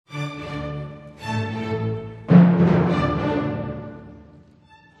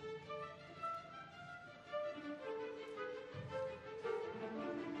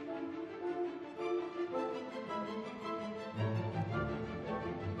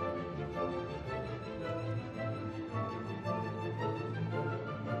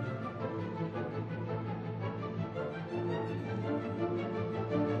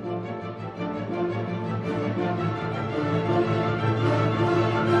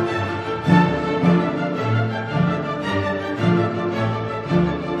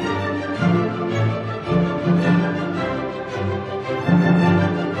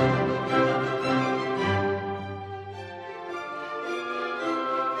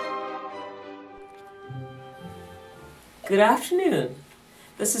Good afternoon.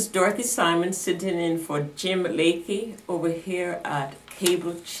 This is Dorothy Simon sitting in for Jim Lakey over here at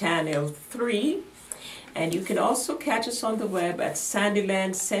Cable Channel 3. And you can also catch us on the web at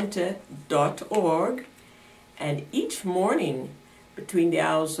sandylandcenter.org. And each morning between the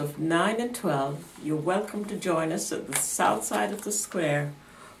hours of 9 and 12, you're welcome to join us at the south side of the square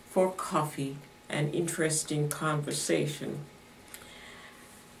for coffee and interesting conversation.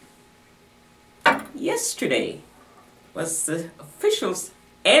 Yesterday was the official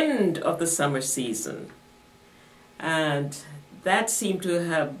end of the summer season, and that seemed to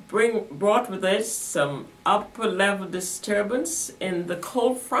have brought with it some upper level disturbance in the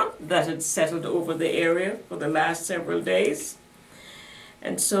cold front that had settled over the area for the last several days.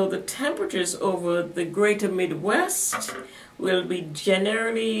 And so the temperatures over the greater Midwest will be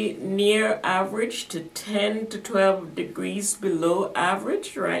generally near average to 10 to 12 degrees below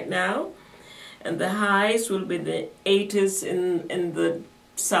average right now. And the highs will be the 80s in the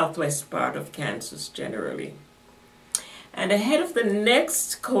southwest part of Kansas generally. And ahead of the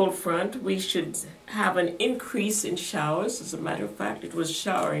next cold front, we should have an increase in showers. As a matter of fact, it was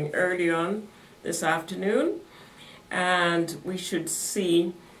showering early on this afternoon. And we should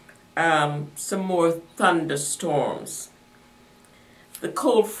see some more thunderstorms. The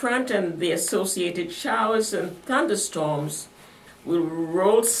cold front and the associated showers and thunderstorms will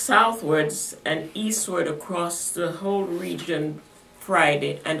roll southwards and eastward across the whole region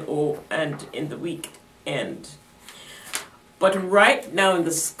Friday and in the weekend. But right now in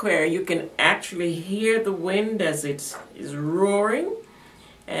the square, you can actually hear the wind as it is roaring,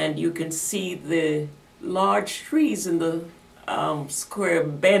 and you can see the large trees in the square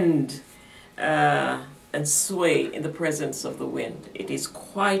bend and sway in the presence of the wind. It is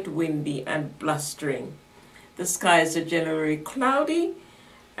quite windy and blustering. The skies are generally cloudy,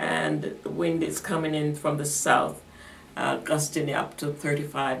 and the wind is coming in from the south, gusting up to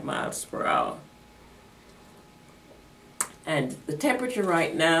 35 miles per hour. And the temperature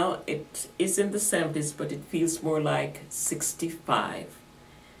right now, it is in the 70s, but it feels more like 65.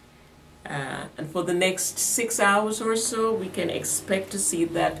 And for the next 6 hours or so, we can expect to see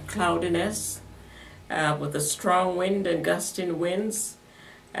that cloudiness with a strong wind and gusting winds,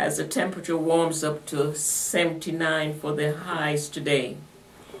 as the temperature warms up to 79 for the highs today,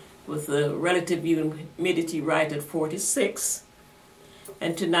 with the relative humidity right at 46.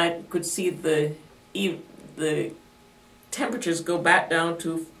 And tonight we could see the temperatures go back down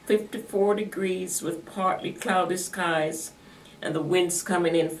to 54 degrees with partly cloudy skies, and the winds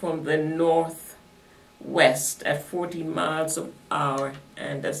coming in from the northwest at 14 miles an hour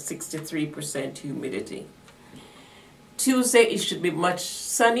and a 63% humidity. Tuesday, it should be much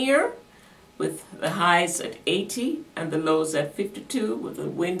sunnier, with the highs at 80 and the lows at 52, with the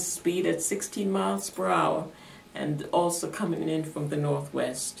wind speed at 16 miles per hour, and also coming in from the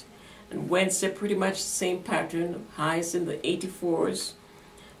northwest. And Wednesday, pretty much the same pattern, highs in the 84s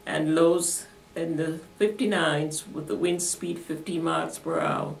and lows in the 59s, with the wind speed 15 miles per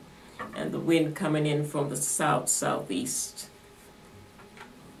hour, and the wind coming in from the south-southeast.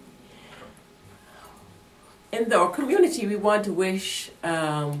 In our community, we want to wish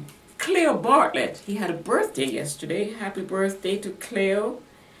Cleo Bartlett. He had a birthday yesterday. Happy birthday to Cleo.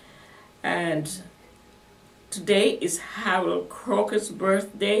 And today is Harold Croker's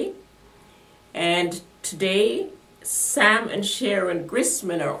birthday. And today, Sam and Sharon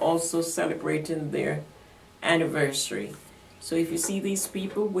Grisman are also celebrating their anniversary. So if you see these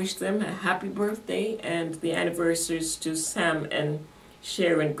people, wish them a happy birthday, and the anniversaries to Sam and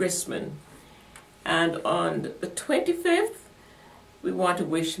Sharon Grisman. And on the 25th, we want to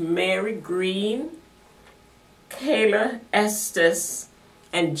wish Mary Green, Kayla Estes,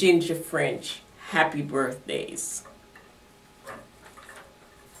 and Ginger French happy birthdays.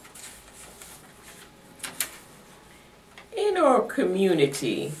 In our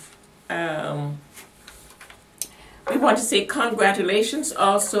community, we want to say congratulations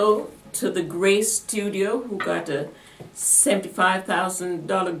also to the Gray Studio, who got a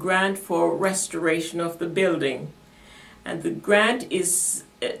 $75,000 grant for restoration of the building. And the grant is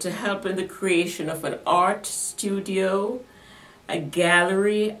to help in the creation of an art studio, a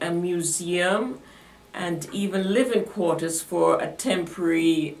gallery, a museum, and even living quarters for a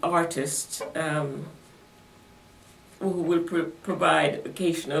temporary artist who will provide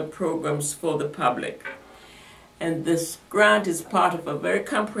occasional programs for the public. And this grant is part of a very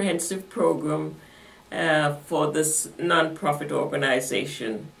comprehensive program for this non-profit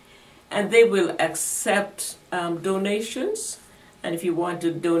organization. And they will accept donations. And if you want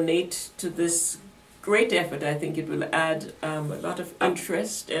to donate to this great effort, I think it will add a lot of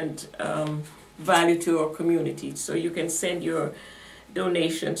interest and value to our community. So you can send your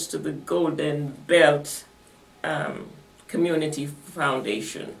donations to the Golden Belt Community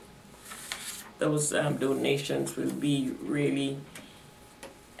Foundation. Those donations will be really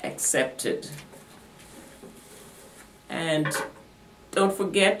accepted. And don't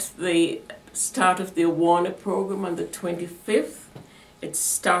forget the start of the Awana program on the 25th. It's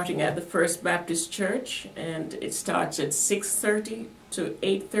starting at the First Baptist Church, and it starts at 6:30 to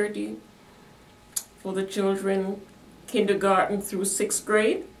 8:30 for the children, kindergarten through 6th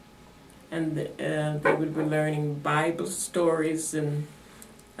grade. And they will be learning Bible stories and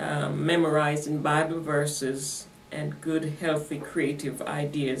memorizing Bible verses and good, healthy, creative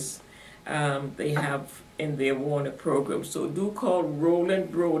ideas they have in their Warner program. So do call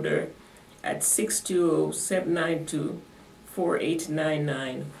Roland Broder at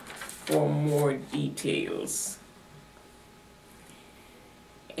 620-792-4899 for more details.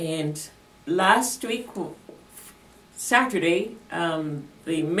 And last week, Saturday,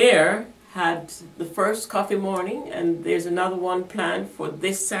 the mayor had the first coffee morning, and there's another one planned for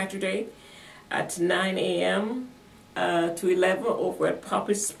this Saturday at 9 a.m. To 11 over at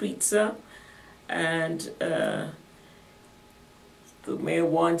Papa's Pizza. And the mayor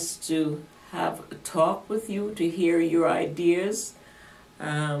wants to have a talk with you to hear your ideas,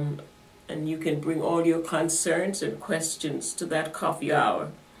 and you can bring all your concerns and questions to that coffee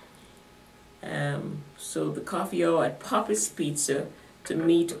hour. So the coffee hour at Papa's Pizza to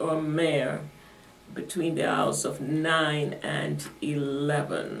meet our mayor between the hours of 9 and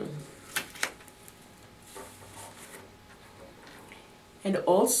 11. And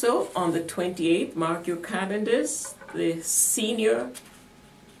also on the 28th, mark your calendars, the senior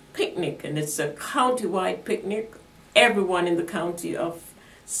picnic, and it's a county-wide picnic. Everyone in the county of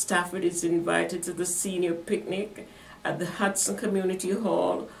Stafford is invited to the senior picnic at the Hudson Community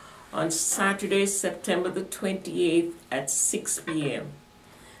Hall on Saturday, September the 28th at 6 p.m.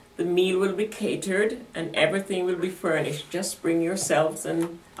 The meal will be catered and everything will be furnished. Just bring yourselves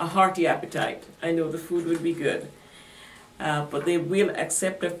and a hearty appetite. I know the food will be good. But they will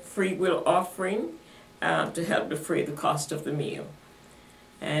accept a free will offering to help defray the cost of the meal.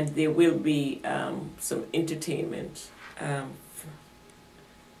 And there will be some entertainment.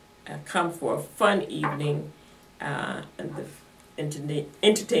 Come for a fun evening, and the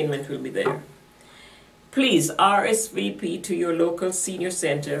entertainment will be there. Please RSVP to your local senior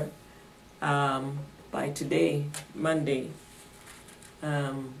center by today, Monday.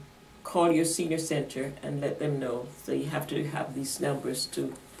 Call your senior center and let them know. So you have to have these numbers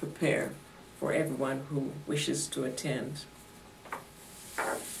to prepare for everyone who wishes to attend.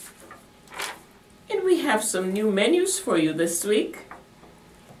 And we have some new menus for you this week.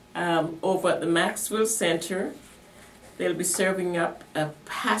 Over at the Maxwell Center, they'll be serving up a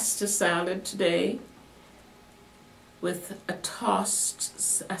pasta salad today with a tossed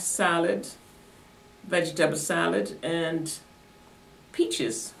salad, vegetable salad, and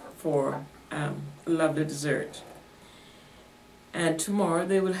peaches for a lovely dessert. And tomorrow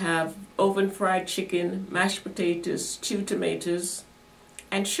they will have oven fried chicken, mashed potatoes, stewed tomatoes,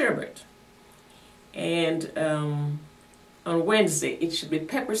 and sherbet. And on Wednesday it should be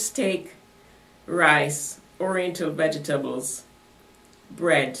pepper steak, rice, oriental vegetables,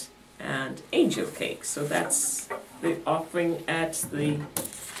 bread, and angel cake. So that's the offering at the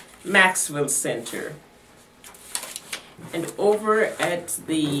Maxwell Center. And over at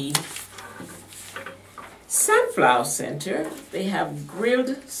the Sunflower Center, they have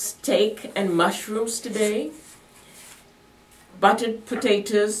grilled steak and mushrooms today, buttered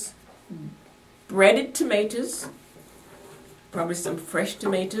potatoes, breaded tomatoes, probably some fresh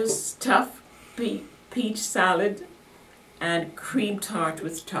tomatoes, stuffed peach salad, and cream tart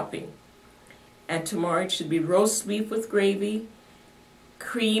with topping. And tomorrow it should be roast beef with gravy,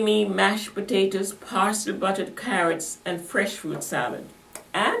 creamy mashed potatoes, parsley buttered carrots, and fresh fruit salad,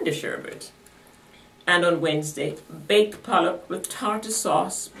 and a sherbet. And on Wednesday, baked pollock with tartar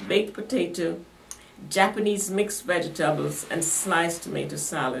sauce, baked potato, Japanese mixed vegetables, and sliced tomato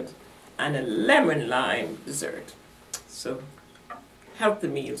salad, and a lemon lime dessert. So, healthy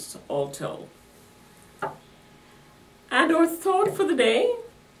meals all told. And our thought for the day: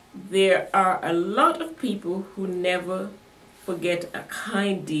 there are a lot of people who never forget a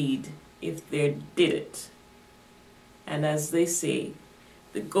kind deed if they did it. And as they say,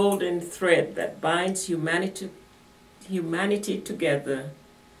 the golden thread that binds humanity together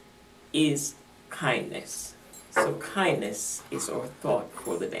is kindness. So kindness is our thought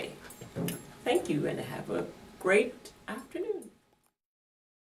for the day. Thank you, and have a great